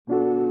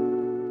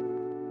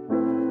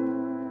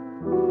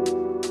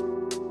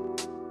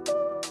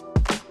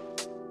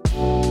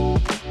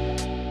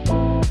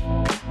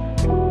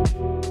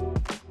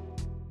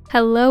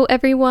Hello,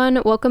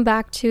 everyone. Welcome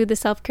back to the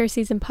Self-Care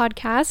Season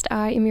podcast.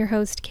 I am your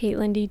host,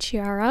 Caitlin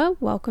DiChiara.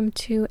 Welcome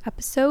to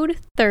episode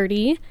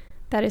 30.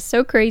 That is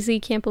so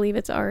crazy. Can't believe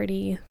it's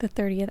already the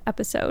 30th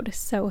episode.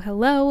 So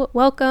hello,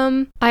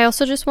 welcome. I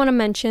also just want to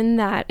mention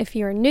that if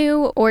you're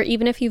new, or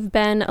even if you've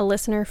been a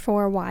listener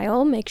for a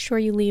while, make sure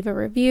you leave a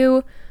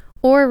review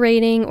or a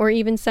rating, or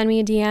even send me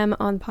a DM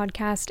on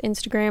podcast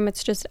Instagram.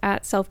 It's just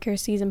at Self-Care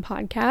Season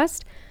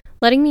Podcast,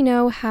 letting me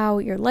know how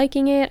you're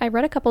liking it. I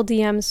read a couple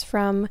DMs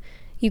from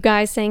you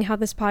guys saying how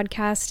this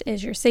podcast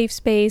is your safe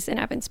space and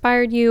I've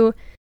inspired you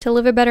to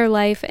live a better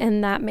life,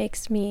 and that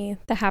makes me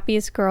the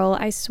happiest girl,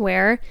 I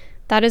swear.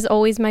 That is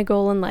always my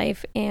goal in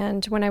life,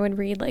 and when I would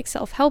read like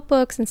self-help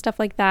books and stuff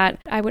like that,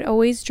 I would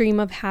always dream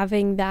of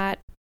having that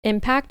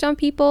impact on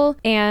people.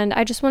 And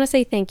I just want to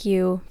say thank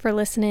you for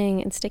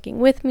listening and sticking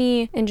with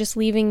me and just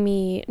leaving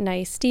me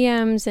nice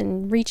DMs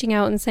and reaching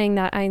out and saying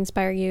that I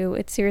inspire you.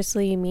 It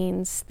seriously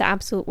means the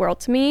absolute world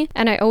to me,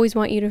 and I always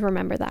want you to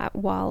remember that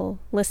while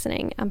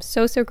listening. I'm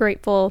so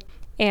grateful,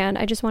 and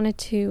I just wanted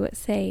to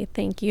say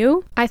thank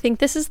you. I think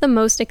this is the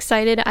most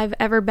excited I've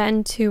ever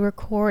been to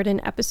record an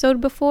episode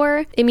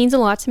before. It means a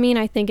lot to me, and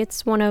I think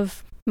it's one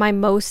of my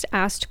most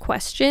asked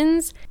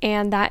questions,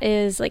 and that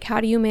is like, how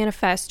do you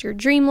manifest your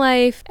dream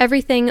life?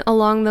 Everything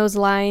along those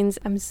lines.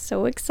 I'm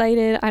so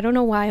excited. I don't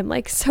know why I'm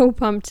like so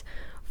pumped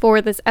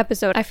for this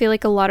episode. I feel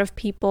like a lot of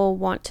people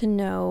want to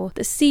know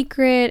the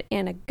secret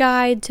and a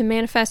guide to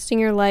manifesting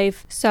your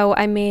life. So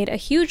I made a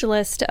huge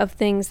list of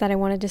things that I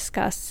want to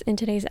discuss in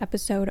today's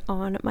episode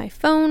on my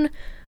phone.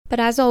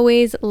 But as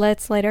always,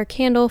 let's light our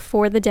candle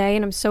for the day.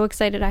 And I'm so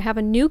excited. I have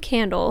a new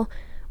candle,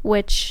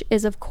 which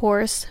is of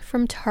course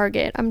from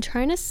Target. I'm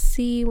trying to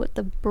see what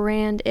the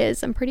brand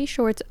is. I'm pretty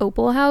sure it's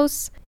Opal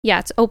House. Yeah,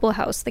 it's Opal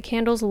House. The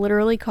candle's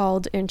literally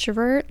called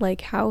Introvert, like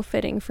how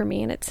fitting for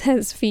me. And it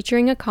says,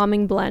 featuring a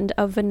calming blend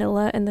of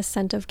vanilla and the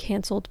scent of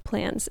canceled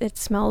plans. It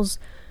smells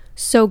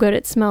so good.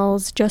 It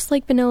smells just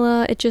like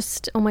vanilla. It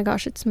just, oh my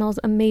gosh, it smells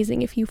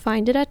amazing. If you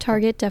find it at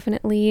Target,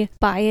 definitely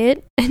buy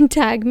it and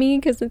tag me,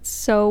 because it's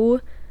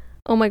so,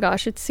 oh my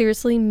gosh, it's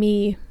seriously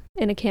me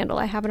in a candle.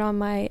 I have it on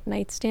my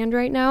nightstand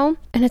right now,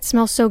 and it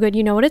smells so good.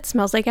 You know what it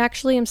smells like?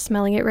 Actually, I'm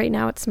smelling it right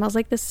now. It smells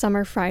like the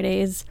Summer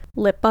Fridays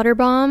lip butter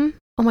balm.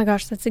 Oh my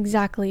gosh, that's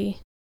exactly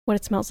what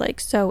it smells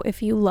like. So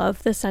if you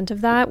love the scent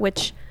of that,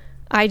 which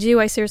I do,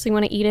 I seriously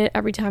want to eat it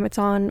every time it's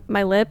on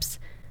my lips.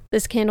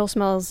 This candle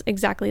smells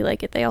exactly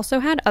like it. They also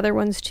had other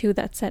ones too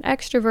that said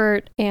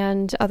extrovert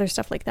and other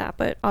stuff like that.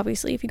 But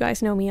obviously, if you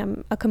guys know me,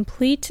 I'm a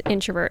complete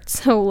introvert.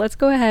 So let's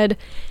go ahead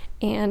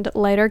and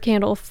light our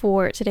candle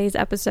for today's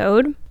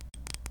episode.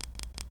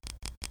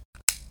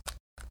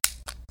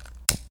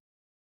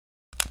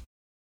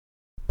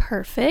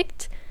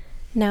 Perfect.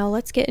 Now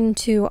let's get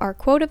into our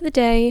quote of the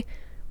day,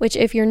 which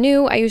if you're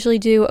new, I usually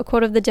do a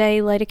quote of the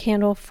day, light a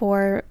candle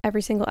for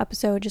every single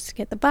episode just to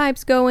get the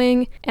vibes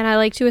going. And I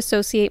like to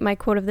associate my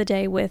quote of the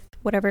day with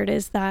whatever it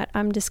is that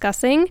I'm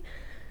discussing.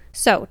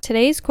 So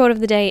today's quote of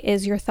the day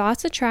is, your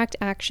thoughts attract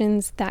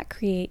actions that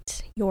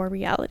create your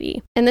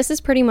reality. And this is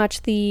pretty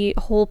much the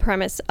whole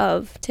premise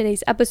of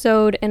today's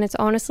episode. And it's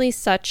honestly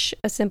such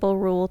a simple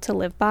rule to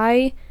live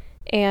by.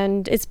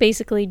 And it's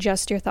basically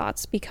just your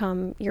thoughts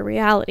become your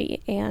reality.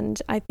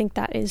 And I think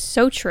that is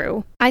so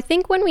true. I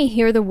think when we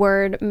hear the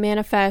word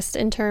manifest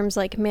in terms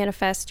like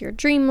manifest your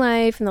dream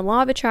life and the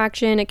law of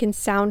attraction, it can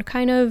sound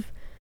kind of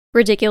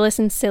ridiculous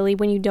and silly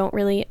when you don't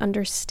really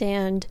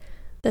understand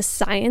the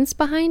science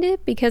behind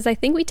it, because I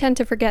think we tend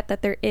to forget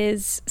that there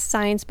is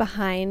science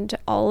behind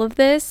all of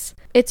this.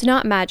 It's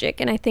not magic,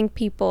 and I think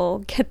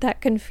people get that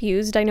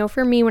confused. I know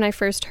for me, when I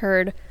first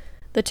heard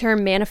the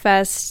term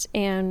manifest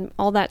and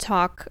all that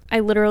talk, I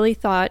literally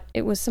thought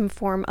it was some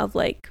form of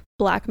like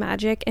black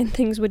magic and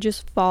things would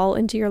just fall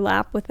into your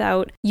lap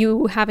without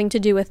you having to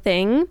do a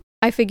thing.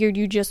 I figured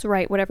you just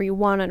write whatever you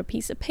want on a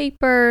piece of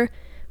paper,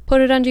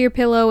 put it under your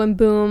pillow, and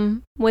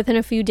boom, within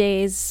a few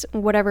days,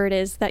 whatever it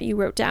is that you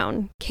wrote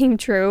down came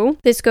true.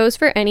 This goes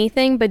for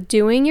anything, but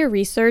doing your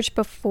research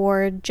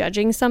before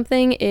judging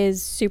something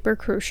is super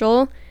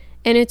crucial.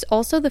 And it's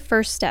also the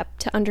first step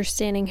to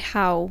understanding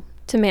how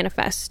to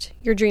manifest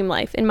your dream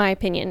life, in my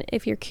opinion.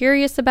 If you're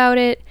curious about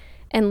it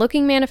and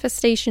looking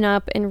manifestation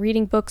up and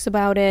reading books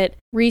about it,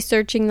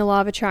 researching the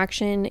law of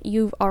attraction,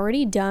 you've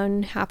already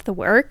done half the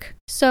work.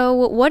 So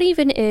what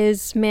even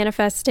is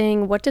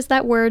manifesting? What does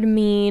that word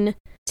mean?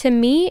 To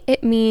me,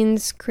 it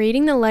means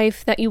creating the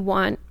life that you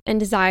want and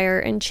desire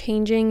and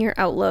changing your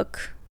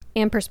outlook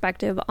and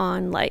perspective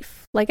on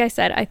life. Like I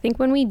said, I think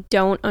when we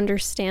don't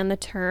understand the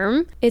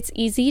term, it's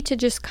easy to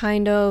just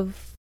kind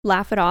of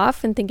laugh it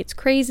off and think it's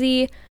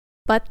crazy.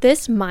 But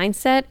this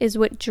mindset is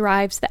what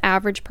drives the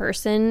average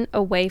person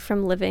away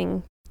from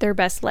living their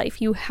best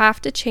life. You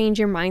have to change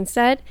your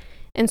mindset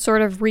and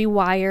sort of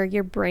rewire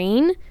your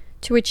brain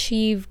to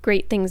achieve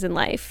great things in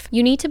life.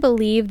 You need to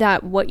believe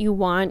that what you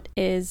want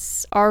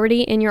is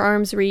already in your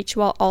arm's reach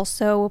while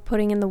also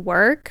putting in the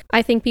work.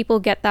 I think people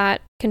get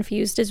that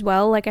confused as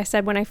well. Like I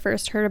said, when I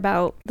first heard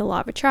about the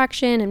law of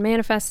attraction and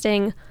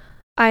manifesting,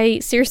 I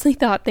seriously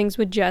thought things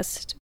would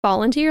just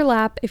fall into your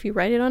lap if you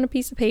write it on a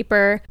piece of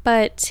paper.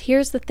 But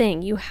here's the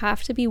thing, you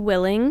have to be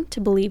willing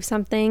to believe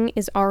something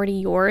is already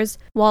yours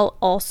while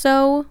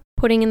also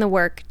putting in the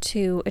work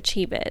to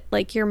achieve it.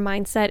 Like, your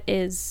mindset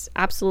is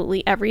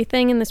absolutely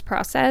everything in this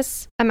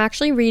process. I'm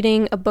actually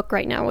reading a book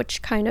right now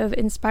which kind of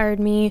inspired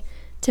me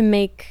to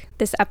make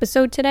this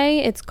episode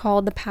today. It's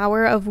called The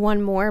Power of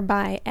One More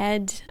by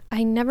Ed.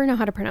 I never know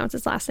how to pronounce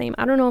his last name.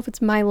 I don't know if it's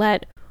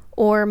Milet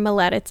or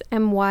Millet. It's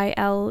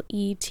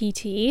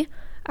Mylett.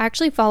 I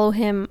actually follow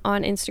him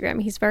on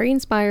Instagram. He's very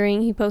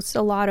inspiring. He posts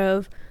a lot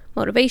of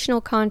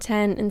motivational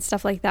content and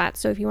stuff like that.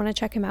 So if you want to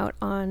check him out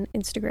on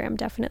Instagram,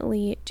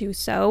 definitely do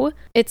so.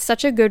 It's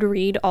such a good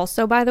read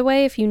also, by the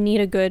way, if you need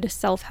a good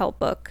self-help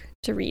book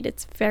to read.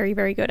 It's very,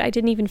 very good. I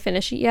didn't even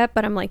finish it yet,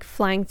 but I'm like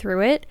flying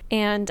through it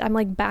and I'm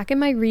like back in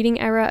my reading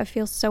era. I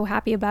feel so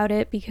happy about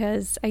it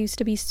because I used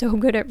to be so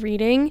good at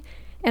reading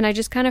and I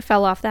just kind of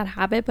fell off that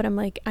habit, but I'm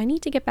like, I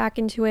need to get back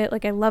into it.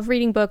 Like, I love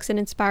reading books. It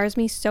inspires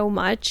me so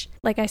much.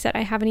 Like I said,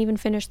 I haven't even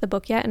finished the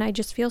book yet and I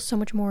just feel so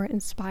much more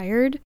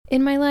inspired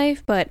in my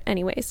life. But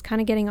anyways, kind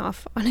of getting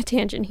off on a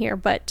tangent here,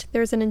 but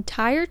there's an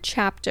entire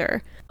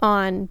chapter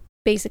on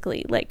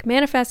basically like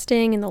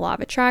manifesting and the law of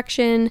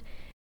attraction.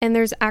 And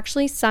there's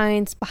actually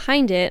science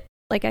behind it.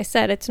 Like I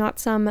said, it's not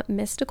some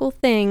mystical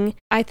thing.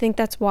 I think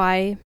that's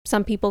why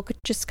some people could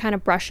just kind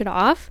of brush it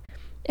off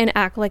and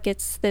act like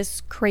it's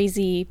this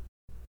crazy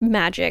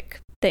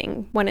magic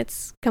thing when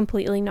it's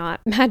completely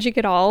not magic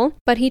at all.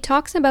 But he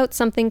talks about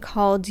something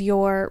called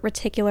your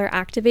reticular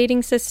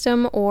activating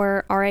system,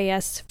 or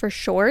RAS for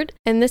short.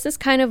 And this is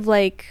kind of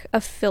like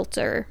a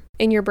filter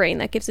in your brain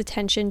that gives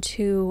attention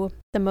to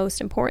the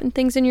most important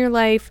things in your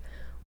life,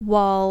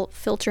 while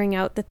filtering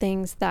out the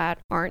things that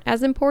aren't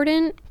as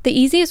important. The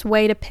easiest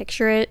way to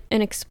picture it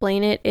and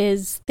explain it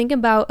is think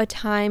about a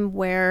time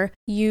where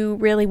you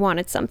really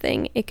wanted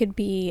something. It could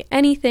be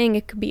anything.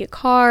 It could be a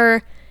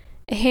car,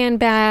 a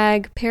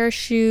handbag, pair of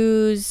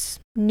shoes,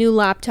 new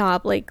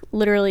laptop, like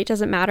literally it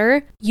doesn't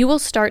matter. You will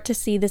start to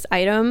see this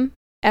item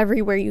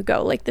everywhere you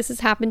go. Like, this has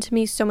happened to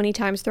me so many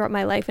times throughout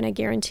my life, and I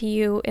guarantee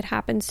you it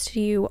happens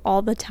to you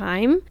all the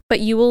time,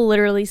 but you will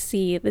literally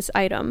see this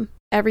item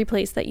every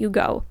place that you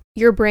go.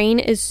 Your brain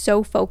is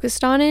so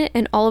focused on it,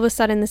 and all of a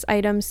sudden this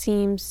item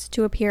seems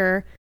to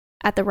appear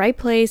at the right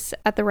place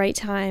at the right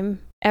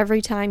time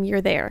every time you're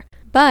there.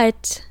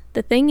 But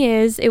the thing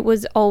is, it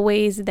was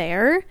always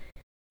there.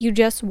 You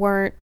just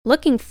weren't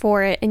looking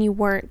for it and you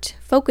weren't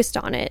focused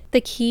on it. The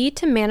key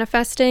to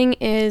manifesting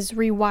is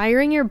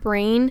rewiring your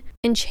brain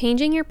and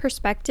changing your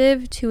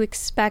perspective to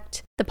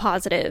expect the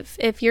positive.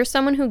 If you're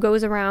someone who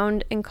goes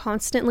around and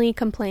constantly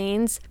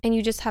complains and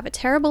you just have a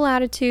terrible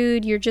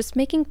attitude, you're just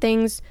making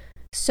things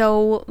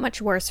so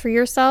much worse for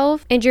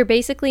yourself and you're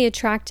basically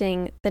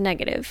attracting the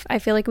negative. I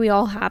feel like we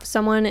all have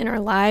someone in our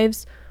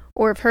lives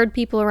or have heard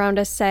people around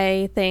us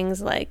say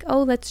things like,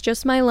 oh, that's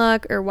just my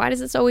luck, or why does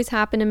this always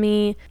happen to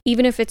me?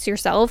 Even if it's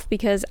yourself,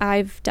 because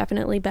I've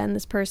definitely been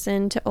this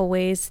person to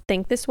always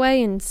think this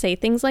way and say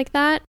things like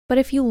that. But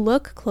if you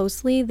look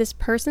closely, this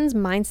person's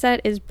mindset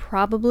is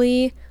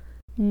probably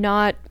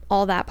not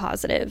all that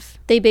positive.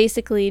 They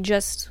basically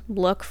just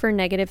look for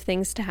negative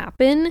things to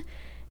happen,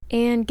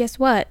 and guess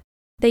what?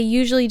 They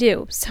usually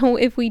do. So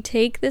if we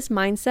take this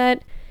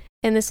mindset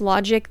and this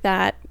logic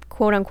that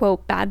quote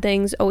unquote bad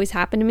things always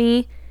happen to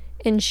me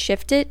and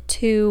shift it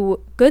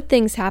to good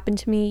things happen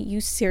to me, you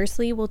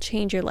seriously will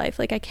change your life.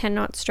 Like, I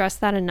cannot stress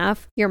that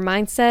enough. Your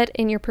mindset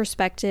and your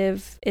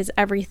perspective is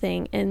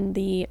everything in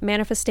the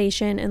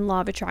manifestation and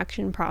law of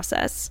attraction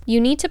process. You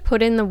need to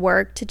put in the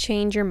work to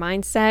change your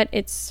mindset.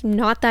 It's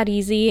not that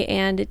easy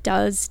and it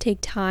does take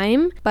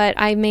time, but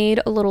I made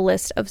a little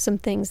list of some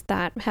things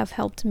that have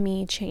helped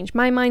me change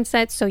my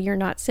mindset, so you're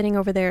not sitting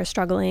over there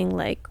struggling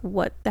like,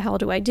 what the hell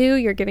do I do?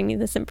 You're giving me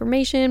this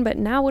information, but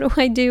now what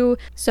do I do?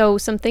 So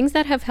some things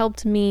that have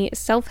helped me: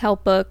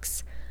 self-help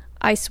books.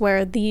 I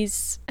swear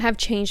these have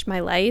changed my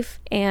life,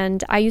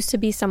 and I used to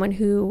be someone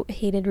who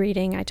hated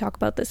reading. I talk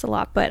about this a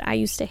lot, but I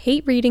used to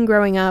hate reading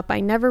growing up. I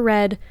never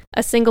read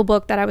a single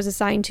book that I was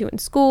assigned to in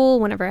school.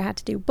 Whenever I had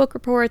to do book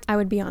reports, I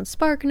would be on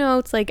Spark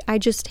Notes. Like, I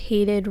just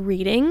hated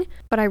reading,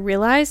 but I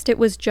realized it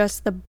was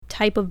just the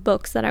type of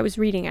books that I was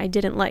reading I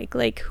didn't like.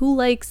 Like, who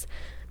likes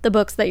the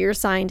books that you're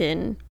assigned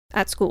in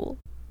at school?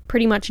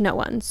 Pretty much no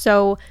one.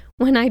 So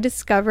when I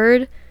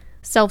discovered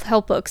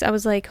self-help books, I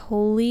was like,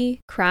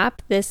 holy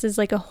crap, this is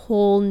like a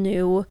whole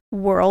new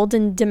world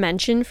and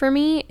dimension for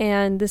me,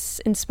 and this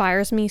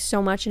inspires me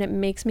so much and it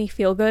makes me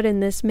feel good,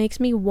 and this makes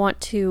me want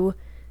to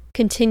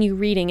continue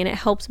reading, and it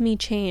helps me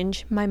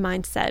change my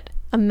mindset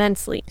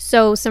immensely.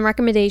 So some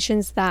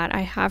recommendations that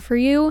I have for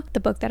you: the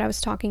book that I was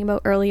talking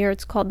about earlier,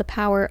 it's called The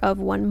Power of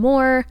One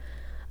More.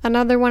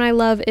 Another one I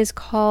love is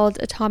called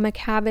Atomic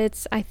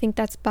Habits. I think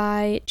that's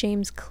by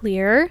James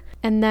Clear.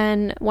 And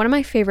then one of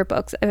my favorite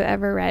books I've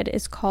ever read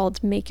is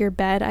called Make Your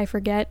Bed. I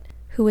forget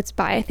who it's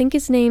by. I think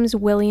his name's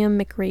William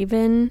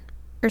McRaven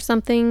or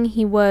something.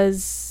 He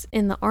was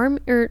in the army,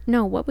 or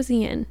no, what was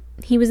he in?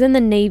 He was in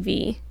the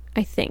Navy,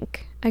 I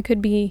think. I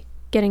could be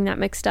getting that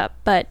mixed up,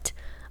 but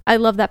I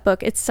love that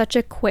book. It's such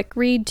a quick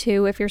read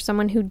too if you're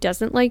someone who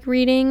doesn't like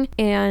reading,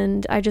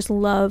 and I just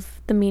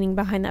love the meaning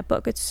behind that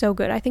book. It's so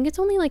good. I think it's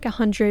only like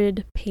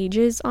 100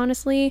 pages,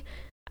 honestly.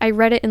 I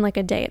read it in like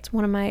a day. It's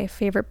one of my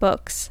favorite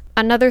books.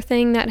 Another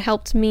thing that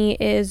helped me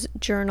is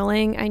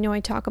journaling. I know I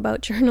talk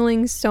about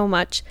journaling so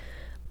much,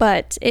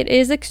 but it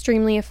is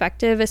extremely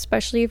effective,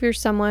 especially if you're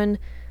someone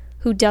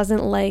who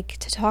doesn't like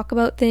to talk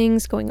about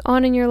things going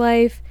on in your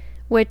life,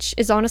 which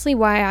is honestly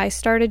why I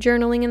started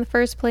journaling in the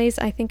first place.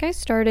 I think I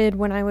started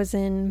when I was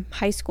in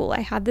high school.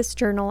 I had this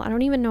journal. I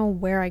don't even know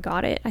where I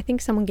got it. I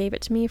think someone gave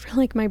it to me for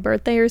like my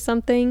birthday or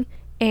something.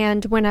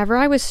 And whenever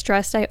I was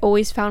stressed, I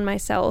always found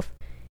myself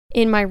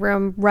in my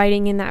room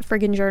writing in that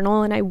friggin'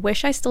 journal, and I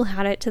wish I still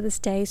had it to this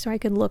day so I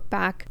could look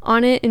back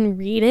on it and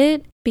read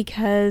it,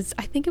 because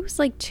I think it was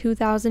like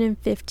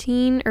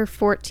 2015 or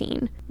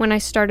 14 when I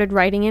started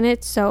writing in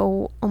it.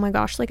 So, oh my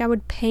gosh, like I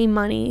would pay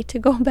money to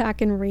go back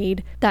and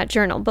read that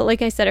journal. But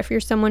like I said, if you're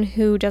someone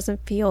who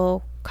doesn't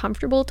feel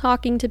comfortable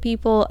talking to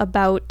people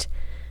about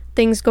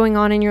things going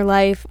on in your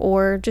life,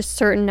 or just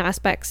certain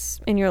aspects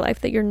in your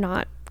life that you're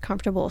not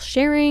comfortable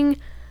sharing,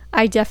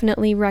 I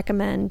definitely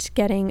recommend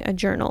getting a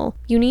journal.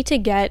 You need to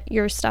get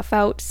your stuff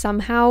out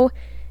somehow.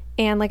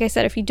 And like I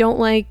said, if you don't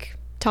like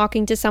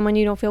talking to someone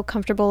you don't feel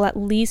comfortable, at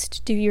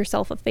least do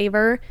yourself a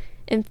favor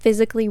and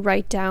physically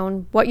write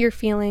down what you're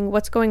feeling,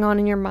 what's going on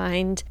in your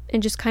mind,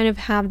 and just kind of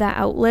have that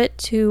outlet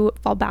to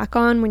fall back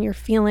on when you're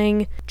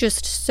feeling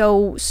just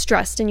so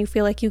stressed and you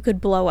feel like you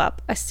could blow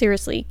up.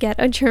 Seriously, get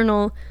a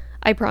journal.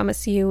 I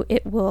promise you,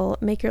 it will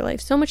make your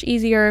life so much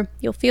easier.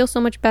 You'll feel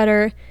so much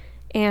better.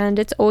 And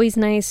it's always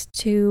nice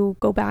to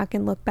go back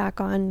and look back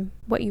on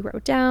what you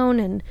wrote down.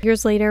 And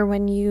years later,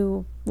 when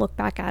you look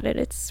back at it,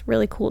 it's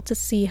really cool to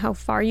see how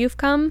far you've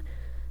come.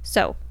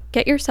 So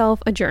get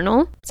yourself a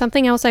journal.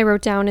 Something else I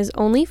wrote down is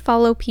only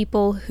follow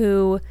people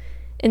who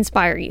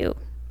inspire you.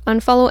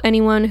 Unfollow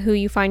anyone who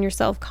you find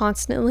yourself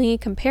constantly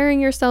comparing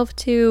yourself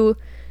to,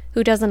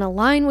 who doesn't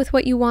align with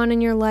what you want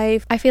in your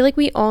life. I feel like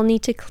we all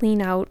need to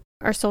clean out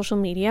our social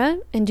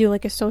media and do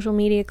like a social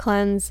media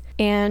cleanse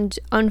and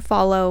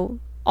unfollow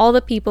all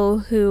the people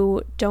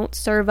who don't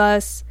serve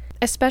us,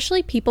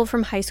 especially people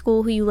from high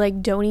school who you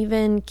like don't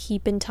even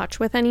keep in touch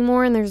with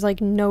anymore, and there's like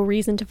no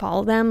reason to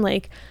follow them.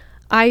 Like,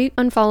 I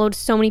unfollowed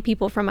so many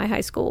people from my high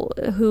school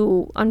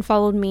who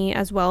unfollowed me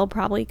as well,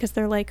 probably because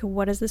they're like,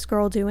 what is this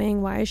girl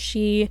doing? Why is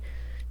she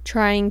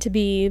trying to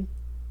be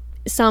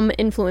some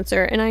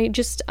influencer? And I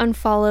just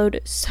unfollowed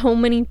so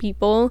many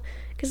people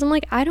because I'm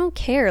like, I don't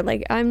care.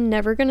 Like, I'm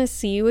never gonna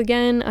see you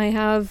again. I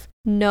had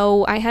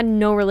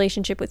no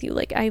relationship with you.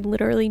 Like, I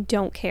literally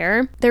don't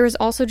care. There was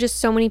also just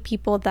so many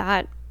people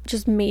that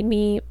just made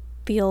me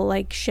feel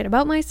like shit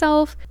about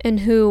myself, and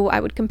who I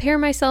would compare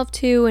myself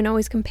to and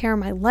always compare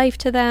my life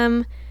to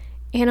them.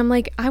 And I'm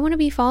like, I want to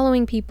be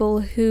following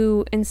people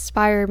who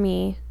inspire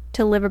me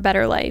to live a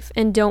better life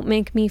and don't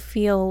make me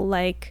feel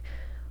like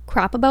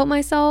crap about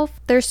myself.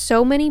 There's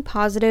so many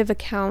positive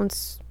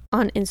accounts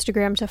on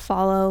Instagram to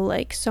follow,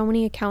 like so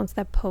many accounts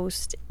that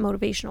post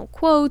motivational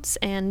quotes.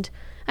 And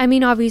I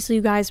mean, obviously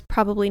you guys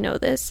probably know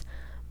this,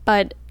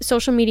 but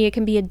social media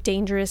can be a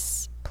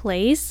dangerous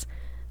place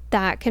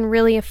that can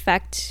really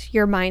affect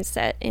your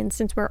mindset. And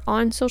since we're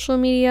on social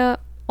media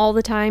all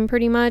the time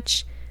pretty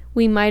much,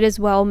 we might as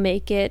well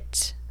make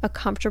it a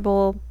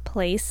comfortable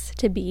place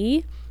to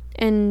be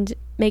and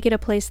make it a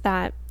place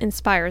that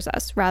inspires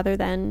us rather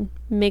than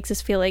makes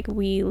us feel like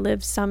we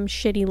live some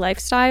shitty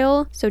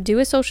lifestyle. So do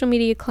a social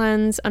media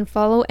cleanse,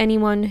 unfollow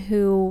anyone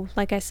who,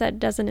 like I said,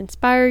 doesn't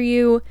inspire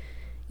you,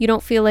 you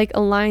don't feel like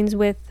aligns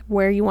with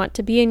where you want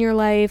to be in your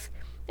life,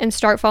 and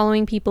start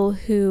following people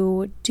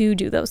who do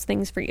those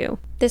things for you.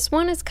 This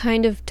one is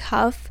kind of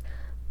tough,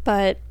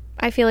 but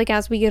I feel like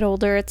as we get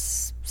older,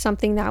 it's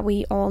something that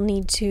we all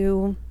need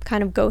to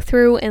kind of go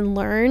through and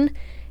learn.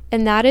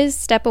 And that is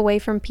step away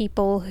from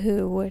people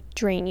who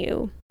drain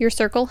you. Your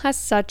circle has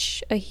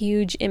such a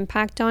huge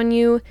impact on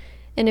you.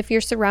 And if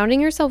you're surrounding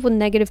yourself with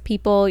negative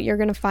people, you're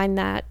going to find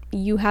that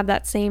you have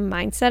that same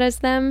mindset as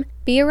them.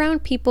 Be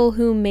around people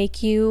who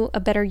make you a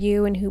better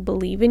you and who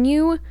believe in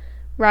you,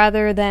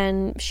 rather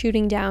than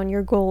shooting down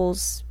your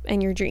goals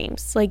and your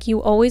dreams. Like,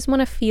 you always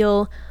want to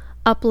feel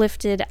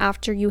uplifted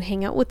after you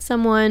hang out with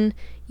someone.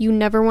 You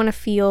never want to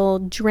feel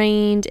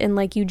drained and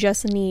like you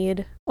just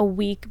need a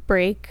week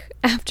break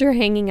after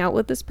hanging out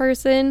with this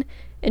person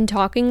and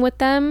talking with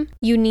them.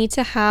 You need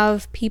to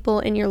have people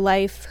in your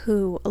life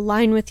who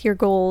align with your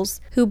goals,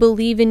 who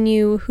believe in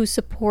you, who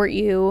support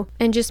you,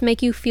 and just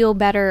make you feel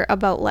better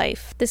about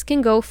life. This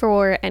can go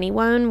for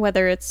anyone,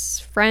 whether it's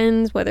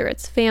friends, whether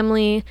it's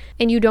family,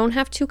 and you don't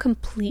have to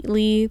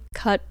completely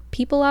cut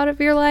people out of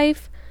your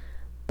life,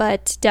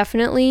 but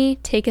definitely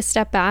take a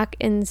step back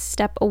and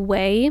step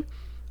away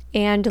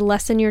and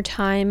lessen your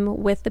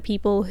time with the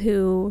people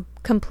who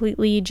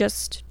completely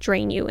just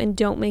drain you and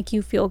don't make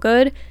you feel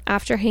good.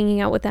 After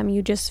hanging out with them,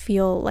 you just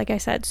feel, like I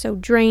said, so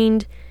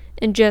drained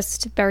and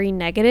just very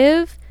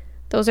negative.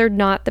 Those are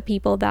not the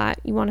people that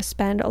you want to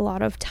spend a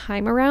lot of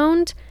time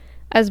around.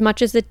 as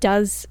much as it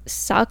does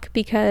suck,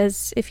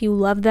 because if you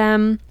love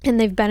them and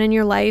they've been in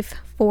your life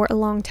for a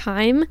long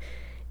time,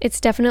 it's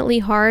definitely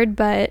hard,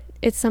 but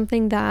it's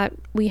something that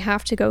we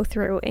have to go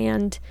through,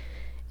 and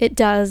it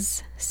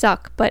does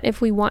suck. But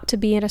if we want to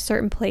be in a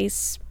certain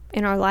place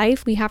in our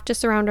life, we have to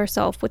surround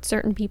ourselves with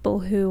certain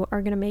people who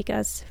are going to make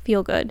us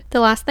feel good. The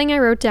last thing I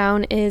wrote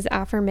down is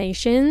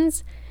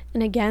affirmations.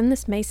 And again,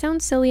 this may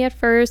sound silly at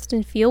first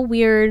and feel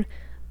weird,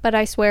 but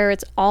I swear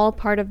it's all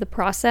part of the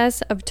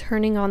process of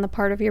turning on the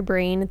part of your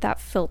brain that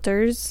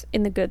filters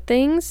in the good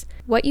things.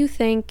 What you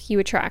think, you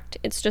attract.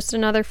 It's just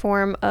another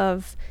form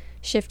of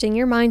shifting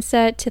your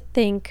mindset to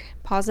think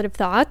positive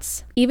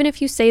thoughts. Even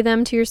if you say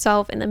them to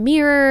yourself in the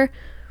mirror,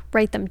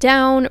 write them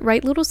down,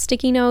 write little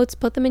sticky notes,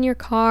 put them in your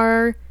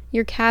car,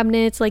 your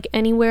cabinets, like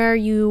anywhere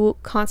you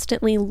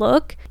constantly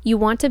look. You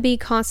want to be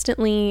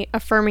constantly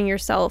affirming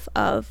yourself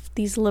of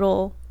these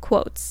little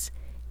quotes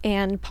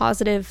and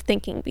positive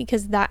thinking,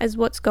 because that is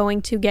what's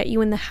going to get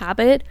you in the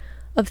habit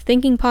of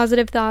thinking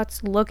positive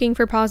thoughts, looking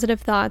for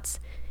positive thoughts,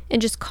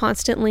 and just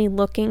constantly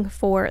looking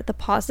for the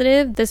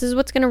positive. This is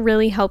what's going to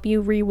really help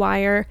you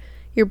rewire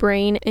your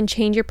brain and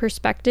change your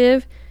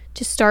perspective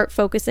to start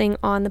focusing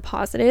on the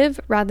positive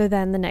rather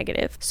than the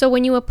negative. So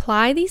when you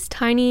apply these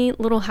tiny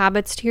little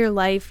habits to your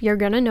life, you're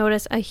going to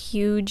notice a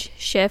huge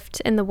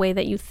shift in the way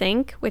that you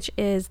think, which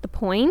is the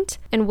point.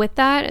 And with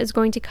that is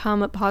going to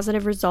come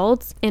positive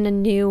results and a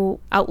new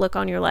outlook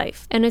on your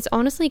life. And it's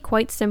honestly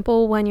quite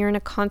simple when you're in a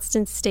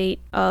constant state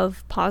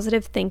of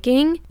positive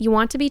thinking. You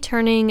want to be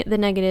turning the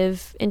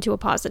negative into a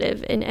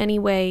positive in any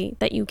way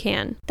that you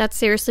can. That's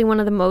seriously one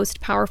of the most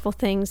powerful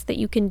things that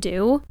you can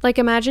do. Like,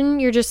 imagine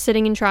you're just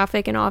sitting in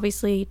traffic, and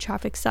obviously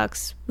traffic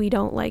sucks. We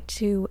don't like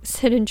to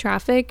sit in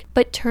traffic,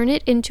 but turn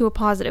it into a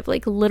positive.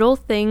 Like little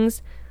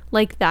things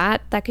like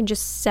that can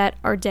just set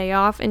our day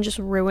off and just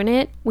ruin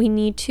it. We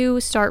need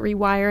to start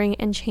rewiring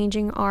and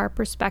changing our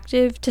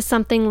perspective to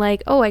something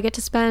like, oh, I get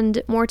to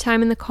spend more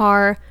time in the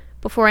car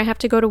before I have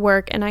to go to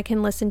work, and I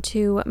can listen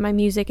to my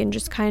music and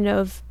just kind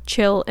of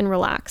chill and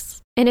relax.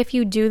 And if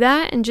you do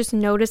that and just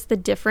notice the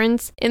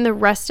difference in the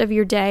rest of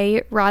your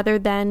day, rather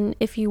than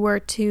if you were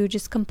to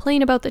just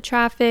complain about the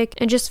traffic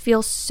and just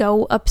feel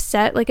so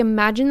upset, like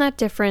imagine that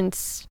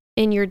difference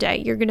in your day.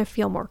 You're going to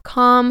feel more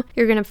calm,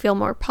 you're going to feel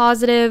more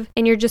positive,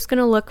 and you're just going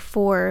to look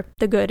for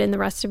the good in the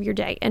rest of your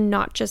day and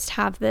not just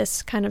have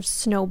this kind of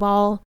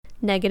snowball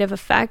negative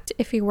effect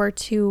if you were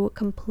to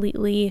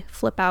completely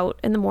flip out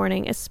in the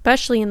morning,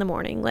 especially in the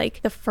morning.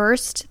 Like the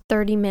first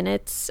 30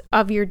 minutes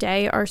of your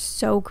day are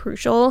so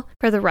crucial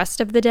for the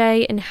rest of the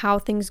day and how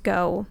things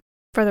go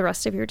for the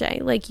rest of your day.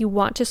 Like you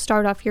want to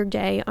start off your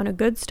day on a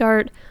good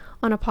start,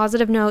 on a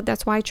positive note.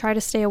 That's why I try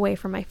to stay away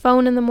from my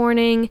phone in the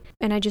morning,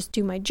 and I just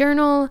do my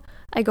journal.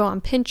 I go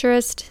on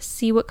Pinterest,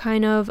 see what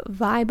kind of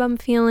vibe I'm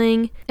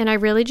feeling, and I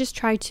really just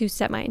try to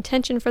set my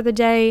intention for the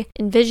day,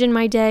 envision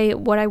my day,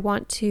 what I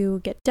want to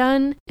get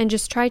done, and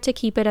just try to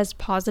keep it as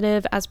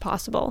positive as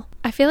possible.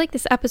 I feel like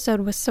this episode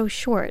was so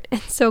short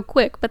and so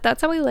quick, but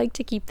that's how I like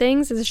to keep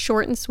things, is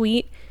short and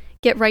sweet,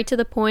 get right to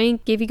the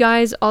point, give you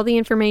guys all the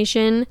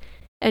information,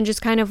 and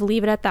just kind of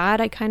leave it at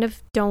that. I kind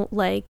of don't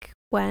like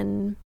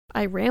when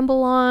I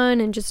ramble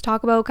on and just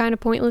talk about kind of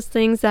pointless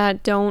things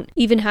that don't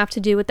even have to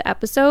do with the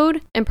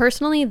episode. And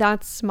personally,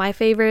 that's my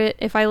favorite.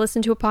 If I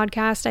listen to a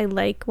podcast, I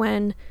like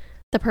when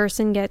the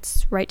person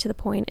gets right to the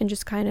point and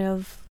just kind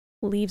of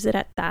leaves it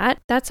at that.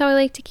 That's how I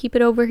like to keep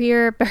it over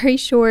here. Very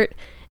short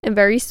and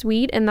very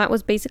sweet. And that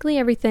was basically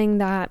everything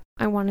that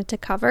I wanted to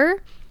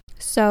cover.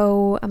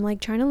 So I'm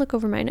like trying to look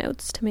over my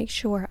notes to make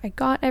sure I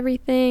got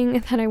everything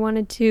that I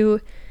wanted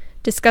to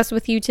discuss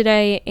with you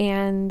today,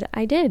 and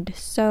I did.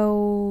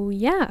 So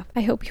yeah,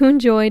 I hope you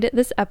enjoyed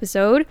this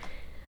episode.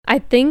 I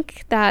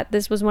think that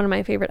this was one of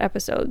my favorite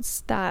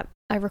episodes that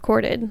I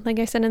recorded, like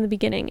I said in the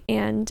beginning,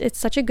 and it's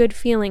such a good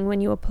feeling when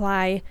you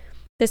apply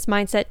this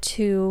mindset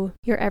to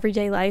your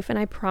everyday life, and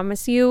I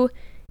promise you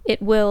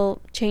it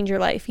will change your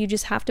life. You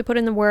just have to put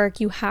in the work,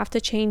 you have to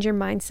change your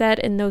mindset,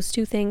 and those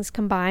two things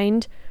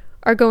combined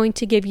are going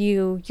to give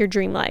you your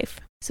dream life.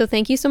 So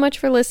thank you so much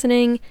for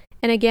listening.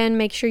 And again,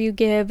 make sure you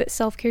give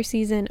Self-Care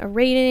Season a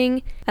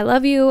rating. I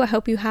love you. I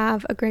hope you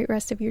have a great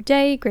rest of your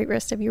day, great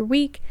rest of your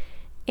week.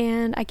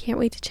 And I can't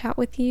wait to chat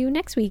with you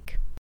next week.